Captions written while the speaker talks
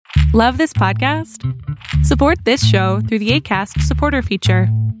Love this podcast? Support this show through the Acast supporter feature.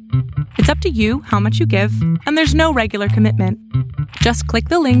 It's up to you how much you give, and there's no regular commitment. Just click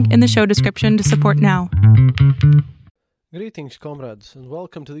the link in the show description to support now. Greetings, comrades, and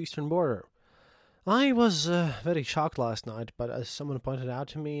welcome to the Eastern Border. I was very shocked last night, but as someone pointed out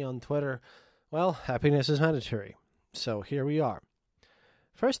to me on Twitter, well, happiness is mandatory. So here we are.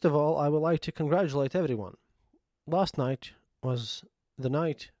 First of all, I would like to congratulate everyone. Last night was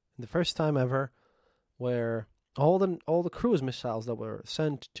the first time ever, where all the cruise missiles that were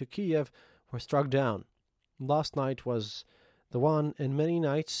sent to Kiev were struck down. Last night was the one in many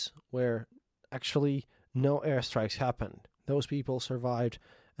nights where actually no airstrikes happened. Those people survived,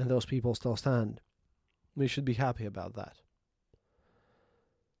 and those people still stand. We should be happy about that.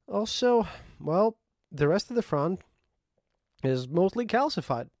 Also, well, the rest of the front is mostly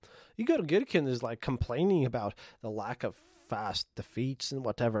calcified. Igor Girkin is complaining about the lack of fast defeats and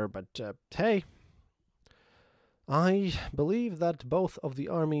whatever, but hey, I believe that both of the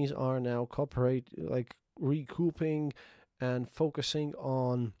armies are now recouping and focusing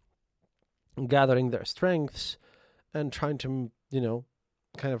on gathering their strengths and trying to,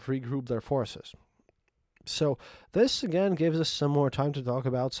 kind of regroup their forces. So this again gives us some more time to talk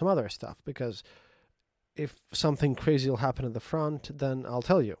about some other stuff, because if something crazy will happen at the front, then I'll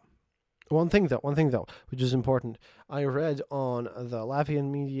tell you. One thing though, which is important. I read on the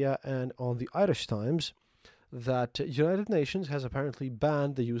Latvian media and on the Irish Times that United Nations has apparently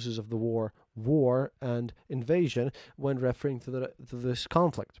banned the uses of the war and invasion when referring to this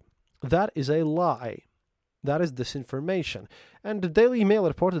conflict. That is a lie. That is disinformation. And the Daily Mail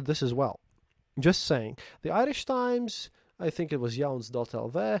reported this as well. Just saying. The Irish Times, I think it was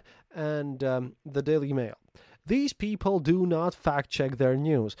Jauns.lv, and the Daily Mail. These people do not fact-check their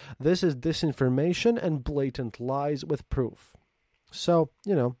news. This is disinformation and blatant lies with proof. So,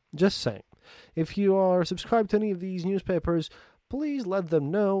 just saying. If you are subscribed to any of these newspapers, please let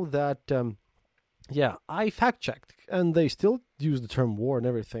them know that, I fact-checked, and they still use the term war and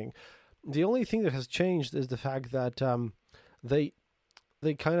everything. The only thing that has changed is the fact that they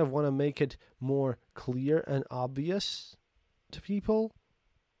kind of want to make it more clear and obvious to people.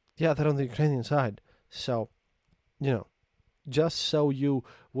 Yeah, they're on the Ukrainian side. So, just so you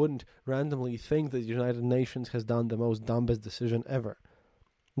wouldn't randomly think that the United Nations has done the most dumbest decision ever.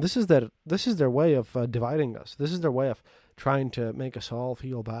 This is their way of dividing us. This is their way of trying to make us all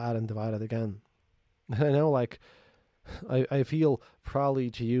feel bad and divide it again. And I know, I feel probably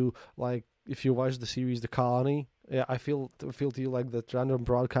to you, if you watch the series The Colony, yeah, I feel to you like the random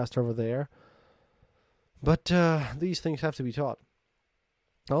broadcaster over there. But these things have to be taught.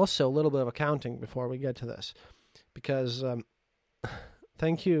 Also, a little bit of accounting before we get to this, because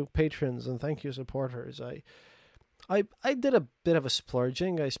thank you, patrons, and thank you, supporters. I did a bit of a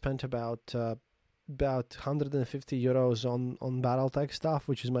splurging. I spent about 150 euros on BattleTech stuff,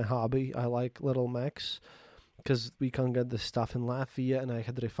 which is my hobby. I like little mechs, because we can't get this stuff in Latvia, and I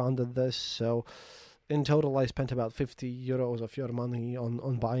had refunded this. So in total, I spent about 50 euros of your money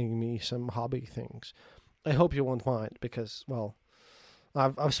on buying me some hobby things. I hope you won't mind, because, well,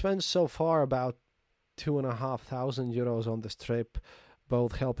 I've spent so far about 2,500 euros on this trip,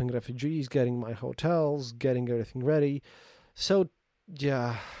 both helping refugees, getting my hotels, getting everything ready. So,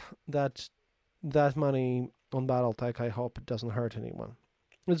 yeah, that money on BattleTech, I hope it doesn't hurt anyone.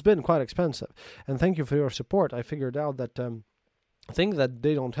 It's been quite expensive, and thank you for your support. I figured out that thing that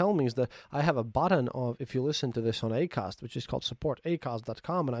they don't tell me is that I have a button of, if you listen to this on Acast, which is called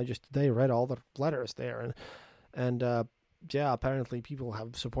supportacast.com, and I just today read all the letters there, and apparently people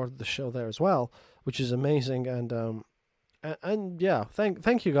have supported the show there as well, which is amazing, and yeah,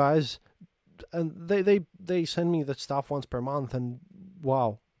 thank you guys. And they send me that stuff once per month, and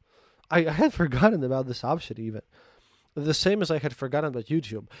wow, I had forgotten about this option even. The same as I had forgotten about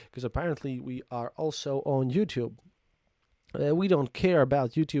YouTube, because apparently we are also on YouTube. We don't care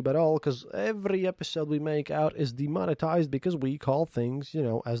about YouTube at all, because every episode we make out is demonetized, because we call things,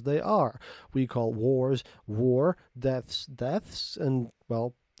 as they are. We call wars, war, deaths, and,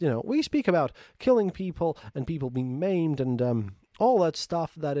 well, we speak about killing people and people being maimed and all that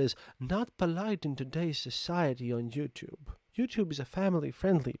stuff that is not polite in today's society on YouTube. YouTube is a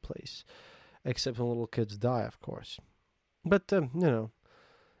family-friendly place, except when little kids die, of course. But,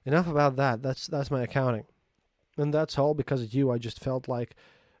 enough about that. That's my accounting. And that's all because of you. I just felt like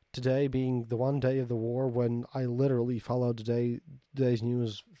today being the one day of the war when I literally followed today's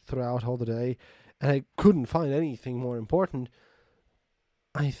news throughout all the day, and I couldn't find anything more important.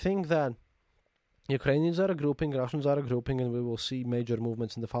 I think that Ukrainians are regrouping, Russians are regrouping, and we will see major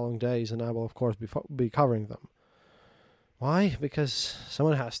movements in the following days, and I will, of course, be covering them. Why? Because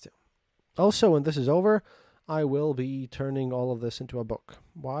someone has to. Also, when this is over, I will be turning all of this into a book.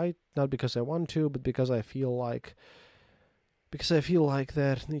 Why? Not because I want to, but because I feel like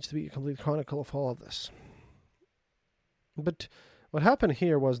there needs to be a complete chronicle of all of this. But what happened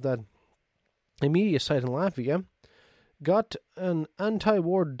here was that a media site in Latvia got an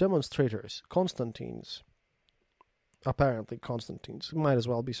anti-war demonstrators, Konstantins, apparently Konstantins, might as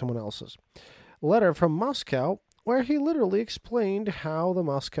well be someone else's, letter from Moscow, where he literally explained how the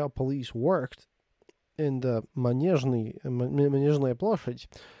Moscow police worked in the Manezhnaya Ploshchad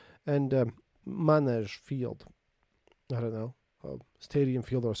and Manezh field. I don't know, stadium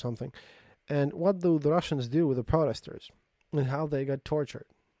field or something. And what do the Russians do with the protesters and how they got tortured?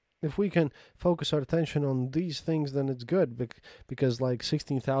 If we can focus our attention on these things, then it's good, because like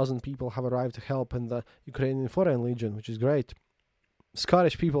 16,000 people have arrived to help in the Ukrainian Foreign Legion, which is great.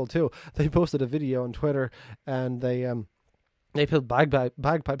 Scottish people too. They posted a video on Twitter, and they put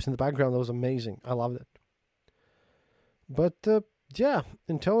bagpipes in the background. That was amazing. I loved it. But yeah,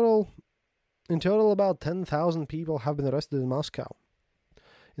 in total, about 10,000 people have been arrested in Moscow.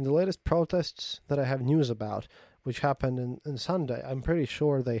 In the latest protests that I have news about, which happened in Sunday, I'm pretty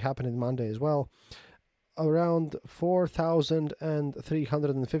sure they happened in Monday as well, around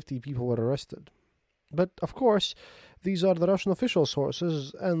 4,350 people were arrested. But, of course, these are the Russian official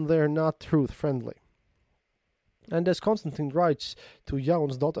sources, and they're not truth-friendly. And as Konstantin writes to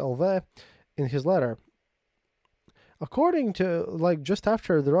Jauns.lv in his letter, according to, just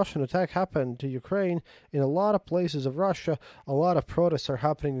after the Russian attack happened to Ukraine, in a lot of places of Russia, a lot of protests are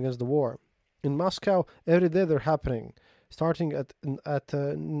happening against the war. In Moscow, every day they're happening, starting at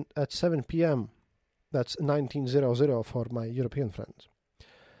 7 p.m. That's 19:00 for my European friends.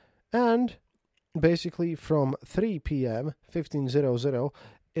 And basically from 3 p.m., 15:00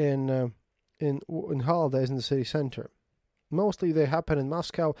 in holidays in the city center. Mostly they happen in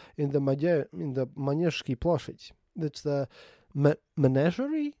Moscow in the Manezhsky Ploshchad. It's the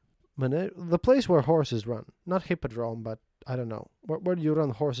menagerie? The place where horses run. Not hippodrome, but I don't know. Where do you run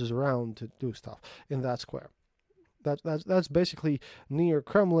horses around to do stuff in that square? That's basically near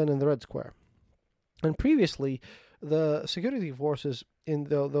Kremlin and the Red Square. And previously, the security forces in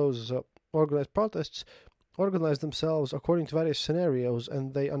those organized protests organized themselves according to various scenarios,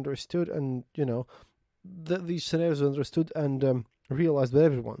 and they understood, and these scenarios were understood and realized by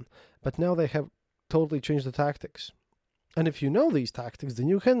everyone. But now they have totally changed the tactics. And if you know these tactics, then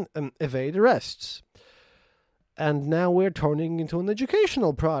you can evade arrests. And now we're turning into an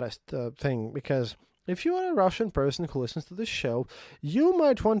educational protest thing, because if you are a Russian person who listens to this show, you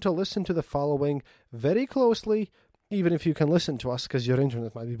might want to listen to the following very closely, even if you can listen to us because your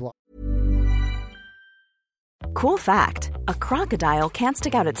internet might be blocked. Cool fact, a crocodile can't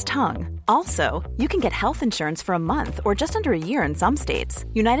stick out its tongue. Also, you can get health insurance for a month or just under a year in some states.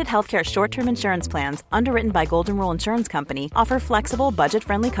 United Healthcare short-term insurance plans, underwritten by Golden Rule Insurance Company, offer flexible,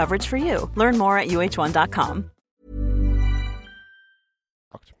 budget-friendly coverage for you. Learn more at uh1.com.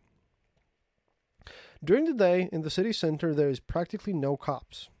 During the day, in the city center, there is practically no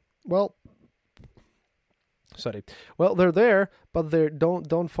cops. Well, they're there, but they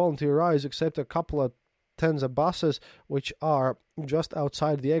don't fall into your eyes except a couple of tens of buses, which are just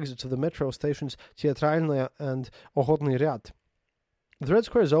outside the exits of the metro stations Teatralnaya and Ochotny Ryad. The Red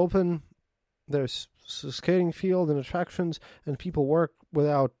Square is open, there's a skating field and attractions, and people work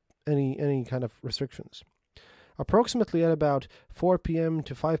without any kind of restrictions. Approximately at about 4 p.m.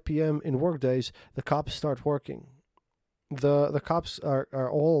 to 5 p.m. in workdays, the cops start working. The cops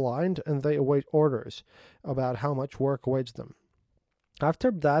are all aligned, and they await orders about how much work awaits them.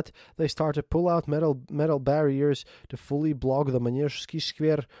 After that, they start to pull out metal barriers to fully block the Manezhsky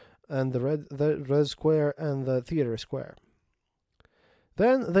Square and the Red Square and the Theater Square.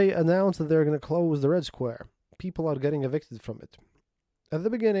 Then they announce that they're going to close the Red Square. People are getting evicted from it. At the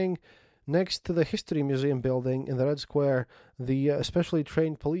beginning, next to the History Museum building in the Red Square, the specially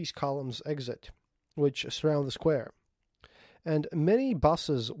trained police columns exit, which surround the square. And many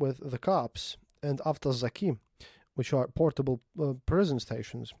buses with the cops and Avtozaki, which are portable prison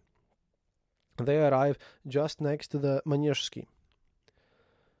stations, they arrive just next to the Manezhsky.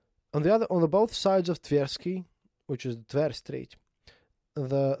 On the both sides of Tversky, which is Tver Street,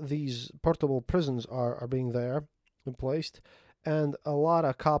 these portable prisons are being there placed, and a lot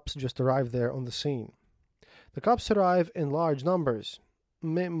of cops just arrive there on the scene. The cops arrive in large numbers.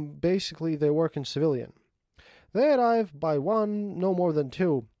 Basically, they work in civilian. They arrive by one, no more than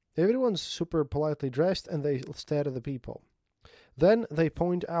two. Everyone's super politely dressed, and they stare at the people. Then they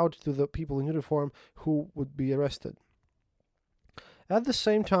point out to the people in uniform who would be arrested. At the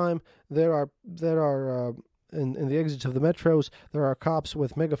same time, there are in the exits of the metros, there are cops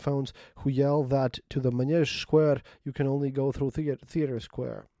with megaphones who yell that to the Manege Square you can only go through Theater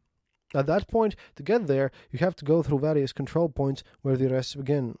Square. At that point, to get there, you have to go through various control points where the arrests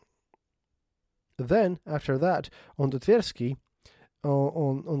begin. Then, after that, on the Tversky,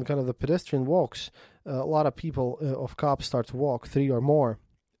 on kind of the pedestrian walks, a lot of people of cops start to walk, 3 or more,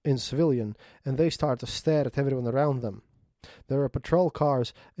 in civilian, and they start to stare at everyone around them. There are patrol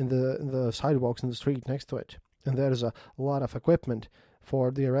cars in the sidewalks in the street next to it, and there's a lot of equipment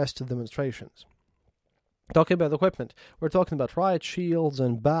for the arrested demonstrations. Talking about equipment, we're talking about riot shields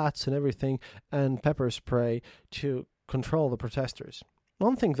and bats and everything, and pepper spray to control the protesters.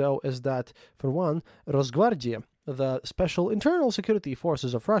 One thing, though, is that, for one, Rosgvardia, the special internal security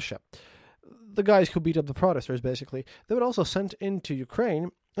forces of Russia, the guys who beat up the protesters, basically, they were also sent into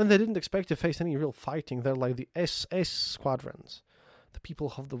Ukraine, and they didn't expect to face any real fighting. They're like the SS squadrons, the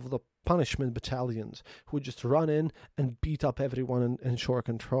people of the punishment battalions, who would just run in and beat up everyone and ensure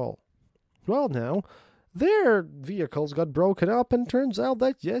control. Well, now, their vehicles got broken up, and turns out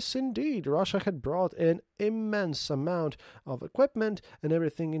that, yes, indeed, Russia had brought in immense amount of equipment and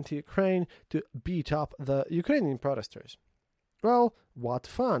everything into Ukraine to beat up the Ukrainian protesters. Well, what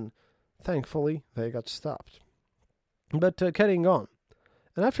fun. Thankfully, they got stopped. But carrying on.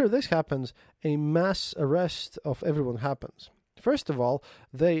 And after this happens, a mass arrest of everyone happens. First of all,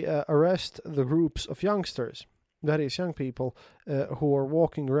 they arrest the groups of youngsters, various young people who are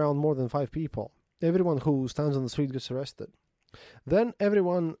walking around, more than 5 people. Everyone who stands on the street gets arrested. Then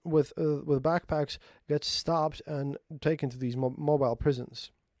everyone with backpacks gets stopped and taken to these mobile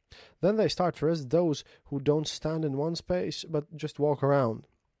prisons. Then they start to arrest those who don't stand in one space but just walk around.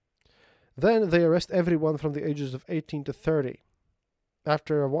 Then they arrest everyone from the ages of 18 to 30.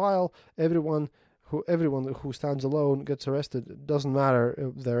 After a while, everyone who stands alone gets arrested. It doesn't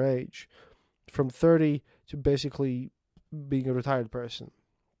matter their age, from 30 to basically being a retired person.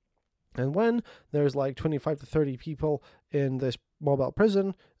 And when there's like 25 to 30 people in this mobile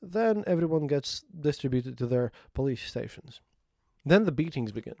prison, then everyone gets distributed to their police stations. Then the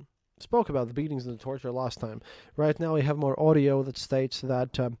beatings begin. Spoke about the beatings and the torture last time. Right now we have more audio that states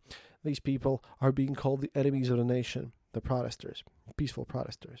that these people are being called the enemies of the nation, the protesters, peaceful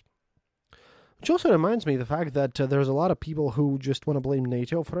protesters. Which also reminds me of the fact that there's a lot of people who just want to blame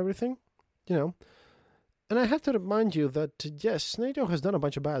NATO for everything, you know. And I have to remind you that, yes, NATO has done a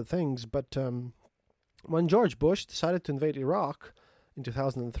bunch of bad things, but when George Bush decided to invade Iraq in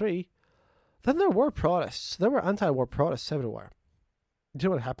 2003, then there were protests. There were anti-war protests everywhere. Do you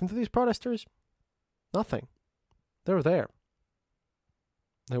know what happened to these protesters? Nothing. They were there.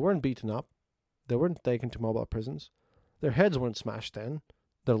 They weren't beaten up. They weren't taken to mobile prisons. Their heads weren't smashed in.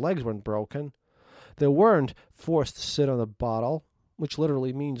 Their legs weren't broken. They weren't forced to sit on a bottle, which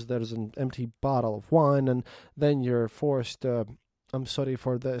literally means there's an empty bottle of wine, and then you're forced, I'm sorry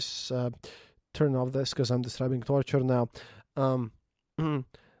for this, turn off this because I'm describing torture now,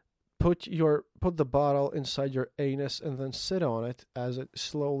 put the bottle inside your anus and then sit on it as it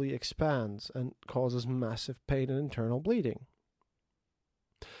slowly expands and causes massive pain and internal bleeding.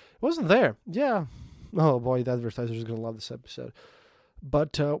 It wasn't there. Yeah. Oh boy, the advertisers are going to love this episode.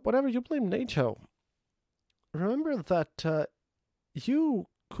 But whenever you blame NATO, remember that you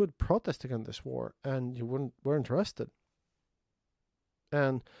could protest against this war and you weren't arrested.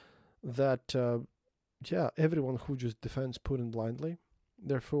 And that, everyone who just defends Putin blindly,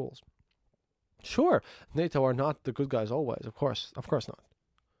 they're fools. Sure, NATO are not the good guys always, of course not.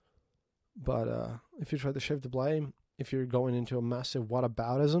 But if you try to shift the blame, if you're going into a massive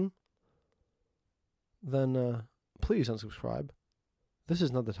whataboutism, then please unsubscribe. This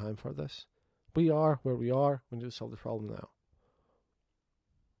is not the time for this. We are where we are. We need to solve the problem now.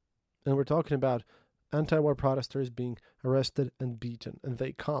 And we're talking about anti-war protesters being arrested and beaten, and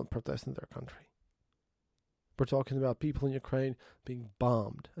they can't protest in their country. We're talking about people in Ukraine being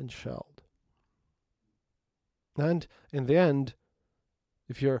bombed and shelled. And in the end,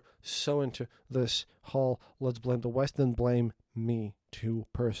 if you're so into this whole let's blame the West, then blame me too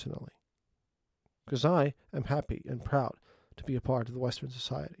personally. Because I am happy and proud to be a part of the Western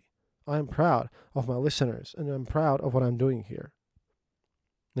society. I am proud of my listeners, and I'm proud of what I'm doing here.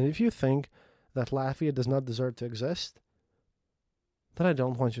 And if you think that Latvia does not deserve to exist, then I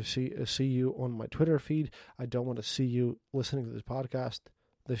don't want to see you on my Twitter feed. I don't want to see you listening to this podcast.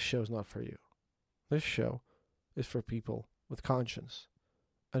 This show's not for you. This show is for people with conscience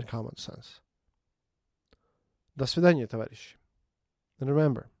and common sense. До свидания, товарищи. And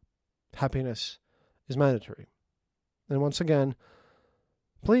remember, happiness is mandatory. And once again,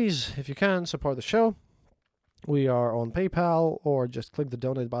 please, if you can, support the show. We are on PayPal, or just click the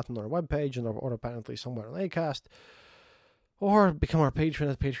donate button on our webpage and or apparently somewhere on Acast. Or become our patron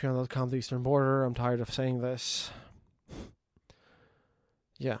at patreon.com, the Eastern Border. I'm tired of saying this.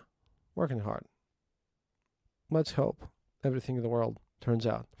 Yeah, working hard. Let's hope everything in the world turns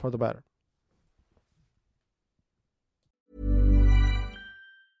out for the better.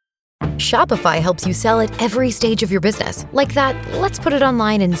 Shopify helps you sell at every stage of your business. Like that, let's put it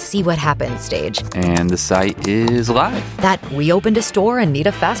online and see what happens stage. And the site is live. That we opened a store and need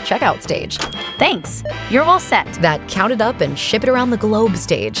a fast checkout stage. Thanks. You're all set. That count it up and ship it around the globe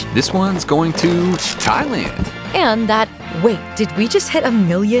stage. This one's going to Thailand. And that, wait, did we just hit 1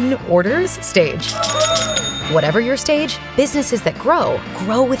 million orders stage? Whatever your stage, businesses that grow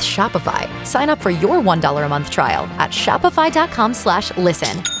with Shopify. Sign up for your $1 a month trial at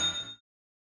shopify.com/listen.